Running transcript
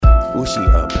Ooh, she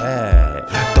a bad.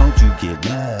 Don't you get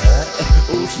mad.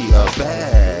 Ooh, she a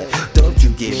bad. Don't you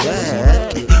get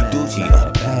mad. Do she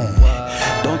a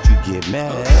bad. Don't you get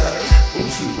mad. Ooh,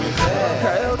 she a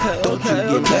bad. Don't you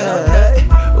get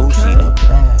mad. Ooh, she a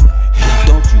bad.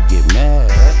 Don't you get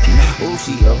mad. Ooh,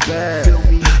 she a bad.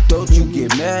 Don't you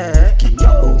get mad.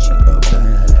 Ooh, she a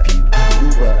bad. Do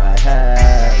what I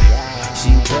had. She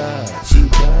bad. She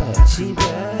bad. She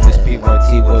bad. This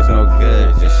PYT was no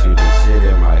good, just shooting shit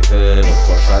in my hood. Of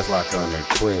course, I was locked on her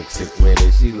quick, sick with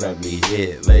it. She let me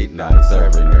hit late night,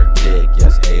 serving her dick.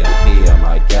 Yes, AMP on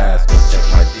my gas. Go check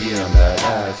my DM, that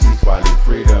ass. She's finding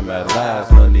freedom at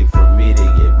last. No need for me to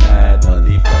get mad, no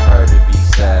need for her to be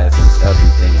sad. Since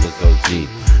everything was OG,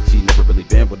 she never really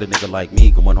been with a nigga like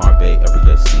me. Going hard, babe,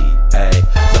 every SC. Ayy,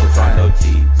 so try no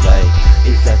delay.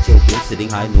 Is that your bitch sitting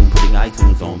high noon, putting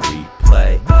iTunes on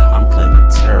replay? I'm claiming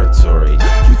territory.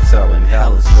 You telling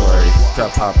hella stories.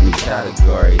 Stop pop new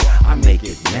category. I make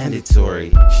it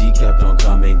mandatory. She kept on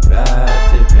coming back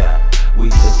to back. We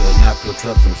took a nap, cooked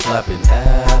up some slapping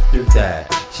after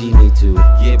that. She need to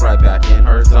get right back in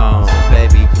her zone.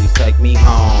 Baby, please take me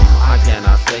home. I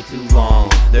cannot stay too long.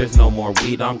 There's no more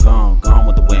weed, I'm gone. Gone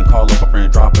with the wind, call up a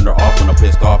friend, dropping her off when I'm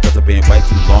pissed off. Cause I've been way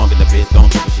too long and the bitch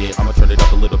don't give a shit. I'ma turn it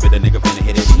up a little bit, a nigga finna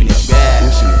hit it. She a bad.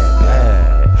 Ooh, she a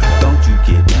bad. Don't you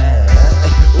get mad.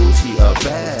 Ooh, she a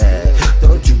bad.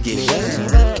 Don't you get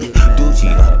mad. Do she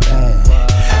a bad.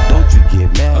 Don't you get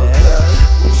mad.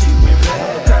 Ooh, she a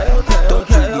bad. Don't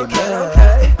you get mad.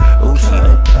 Ooh, she a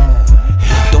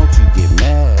bad. Don't you get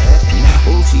mad.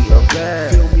 Ooh, she a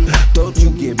bad. Don't you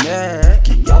get mad.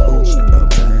 Ooh, she a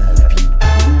bad.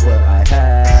 Do what I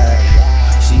had.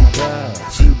 She bad.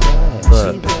 She bad.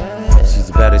 She bad. She's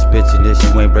the baddest bitch in this,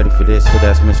 you ain't ready for this. So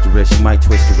that's Mr. Rich, you might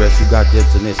twist the rest. You got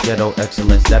dips in this ghetto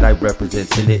excellence that I represent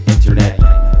to the internet.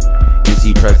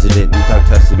 NC president, New Type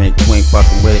Testament, you ain't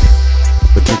fucking with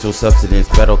potential substance.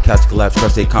 Battle, catch, collapse,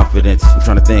 crush their confidence. I'm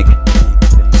trying to think,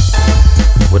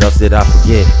 what else did I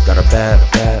forget? Got a bad.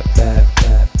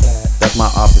 That's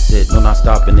my opposite, no not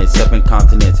stopping it. 7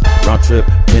 continents, round trip,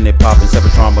 pin it poppin'. 7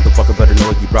 Tron, motherfucker better know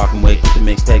what you rockin' with. Get the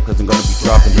mixtape cause I'm gonna be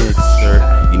dropping hits, sir.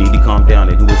 You need to calm down,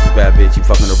 and who is this bad bitch you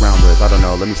fucking around with? I don't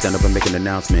know, let me stand up and make an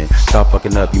announcement. Stop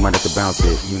fucking up, you might have to bounce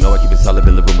it. You know I keep it solid,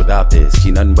 been living without this.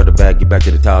 She nothing but a bag, get back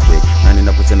to the topic.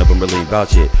 99% of them really about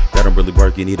shit. That don't really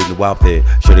work, you need a new outfit.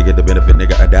 Should've get the benefit,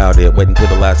 nigga, I doubt it. Waiting till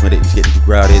the last minute and she getting too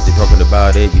crowded. They talking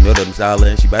about it, you know that I'm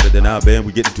silent. She better than I've been,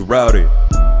 we getting too rowdy.